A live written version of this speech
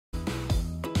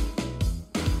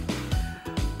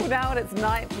Now in its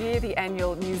 9th year, the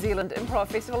annual New Zealand Improv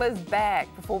Festival is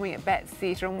back, performing at Bats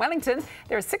Theatre in Wellington.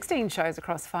 There are 16 shows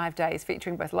across 5 days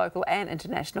featuring both local and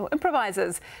international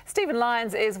improvisers. Stephen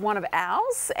Lyons is one of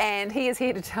ours and he is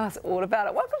here to tell us all about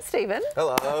it. Welcome, Stephen.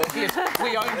 Hello. Yes,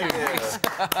 we own you. Yes.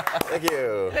 Thank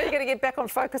you. Now you're going to get back on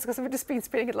focus because we've just been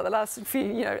spending it like the last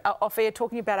few, off air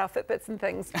talking about our Fitbits and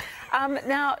things.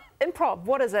 Now, improv,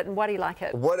 what is it and why do you like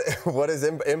it? What is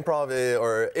improv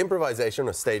or improvisation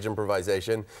or stage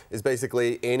improvisation is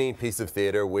basically any piece of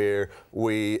theatre where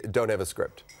we don't have a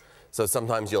script. So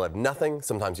sometimes you'll have nothing,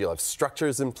 sometimes you'll have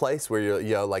structures in place where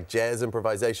you're like jazz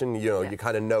improvisation, you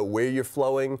kind of know where you're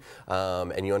flowing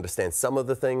and you understand some of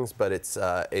the things, but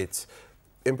it's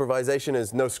improvisation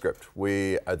is no script.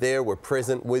 We are there, we're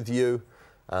present with you.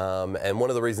 And one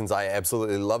of the reasons I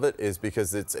absolutely love it is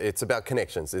because it's about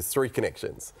connections. There's 3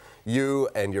 connections. You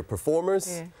and your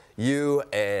performers, you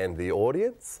and the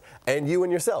audience, and you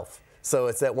and yourself. So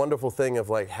it's that wonderful thing of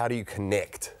like, how do you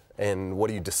connect? And what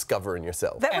do you discover in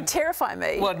yourself? That would terrify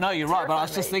me. Well, no, you're right, but I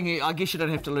was just thinking, I guess you don't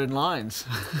have to learn lines.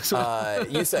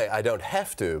 You say I don't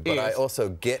have to, but yes. I also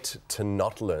get to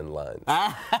not learn lines.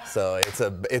 So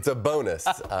it's a bonus.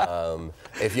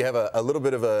 If you have a little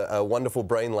bit of a wonderful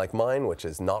brain like mine, which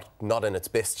is not in its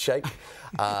best shape,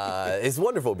 it's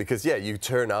wonderful because, yeah, you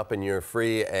turn up and you're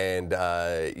free and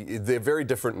they're very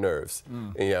different nerves.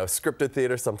 Scripted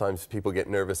theatre, sometimes people get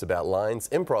nervous about lines.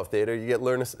 Improv theatre, you get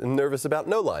nervous about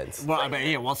no lines. Well, I mean,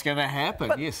 yeah, what's going to happen?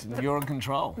 But yes, you're in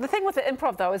control. The thing with the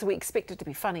improv, though, is we expect it to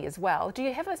be funny as well. Do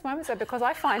you have those moments, though? Because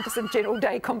I find just in general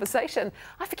day conversation,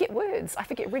 I forget words. I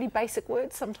forget really basic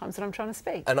words sometimes that I'm trying to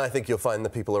speak. And I think you'll find the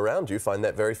people around you find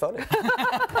that very funny.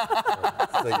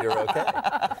 So you're okay.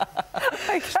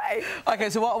 Okay,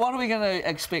 so what are we going to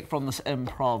expect from this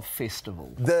improv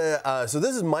festival? So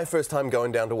this is my first time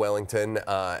going down to Wellington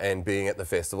and being at the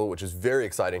festival, which is very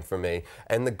exciting for me.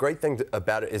 And the great thing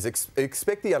about it is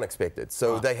expect the unexpected.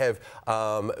 So they have,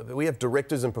 we have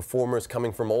directors and performers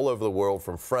coming from all over the world,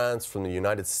 from France, from the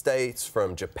United States,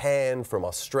 from Japan, from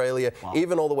Australia,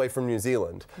 even all the way from New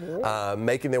Zealand,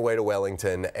 making their way to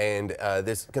Wellington. And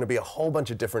there's going to be a whole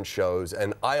bunch of different shows.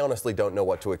 And I honestly don't know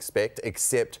what to expect,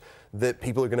 except that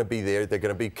people are going to be there, they're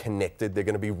going to be connected, they're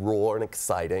going to be raw and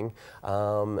exciting.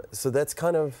 So that's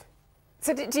kind of...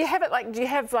 So do you have it like,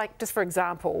 just for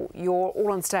example, you're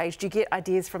all on stage, do you get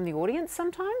ideas from the audience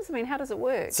sometimes? I mean, how does it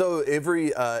work? So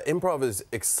every improv is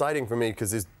exciting for me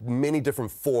because there's many different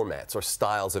formats or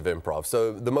styles of improv.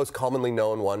 So the most commonly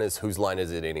known one is Whose Line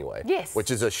Is It Anyway? Yes.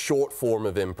 Which is a short form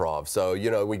of improv. So,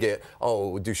 we get,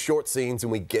 we do short scenes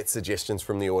and we get suggestions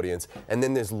from the audience. And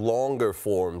then there's longer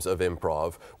forms of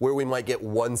improv where we might get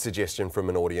one suggestion from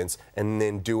an audience and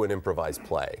then do an improvised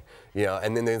play.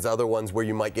 And then there's other ones where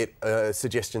you might get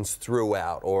suggestions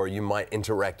throughout, or you might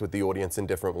interact with the audience in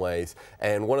different ways.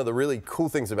 And one of the really cool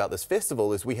things about this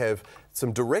festival is we have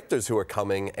some directors who are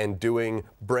coming and doing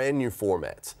brand new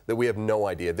formats that we have no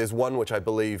idea. There's one which I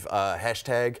believe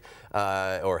hashtag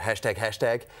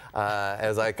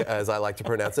as I like to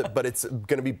pronounce it, but it's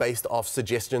going to be based off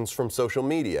suggestions from social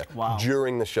media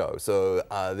during the show. So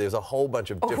there's a whole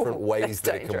bunch of different ways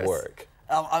that it can work.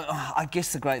 I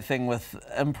guess the great thing with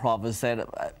improv is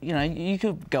that, you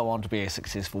could go on to be a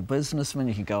successful businessman,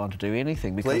 you could go on to do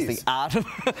anything because the art of...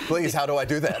 Please, how do I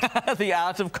do that? The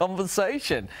art of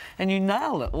conversation. And you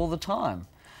nail it all the time.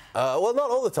 Well,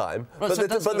 not all the time, but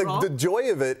the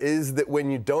joy of it is that when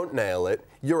you don't nail it,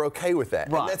 you're okay with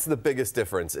that. Right. And that's the biggest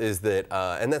difference is that,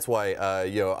 and that's why,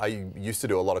 I used to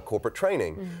do a lot of corporate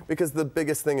training because the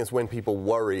biggest thing is when people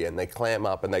worry and they clam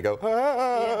up and they go,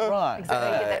 Yeah, right.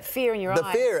 Exactly. You get that fear in your eyes.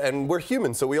 The fear, and we're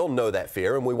human, so we all know that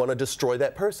fear and we want to destroy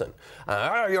that person.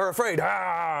 You're afraid,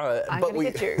 I'm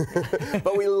gonna get you.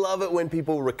 But we love it when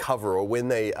people recover or when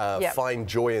they find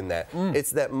joy in that. It's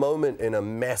that moment in a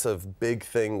massive, big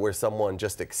thing where someone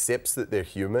just accepts that they're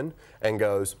human and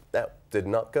goes, that did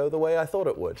not go the way I thought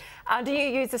it would. Do you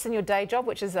use this in your day job,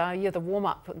 which is you're the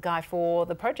warm-up guy for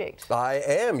the project? I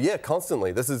am, yeah,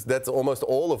 constantly. That's almost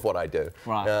all of what I do.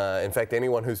 Right. In fact,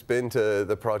 anyone who's been to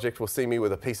the project will see me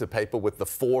with a piece of paper with the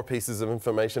 4 pieces of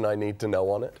information I need to know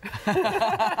on it.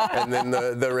 And then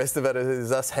the rest of it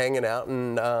is us hanging out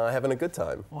and having a good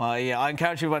time. Well, yeah, I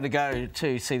encourage everyone to go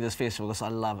to see this festival because I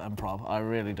love improv. I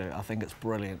really do. I think it's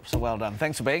brilliant. So well done.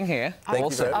 Thanks for being here.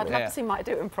 Thank you very much. I'd love to see Mike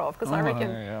do improv because I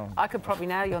reckon I could probably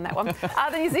nail you on that one.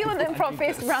 The New Zealand Improv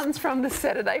Fest runs from this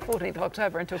Saturday, 14th of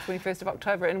October until 21st of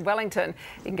October in Wellington.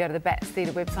 You can go to the Bats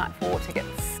Theatre website for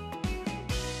tickets.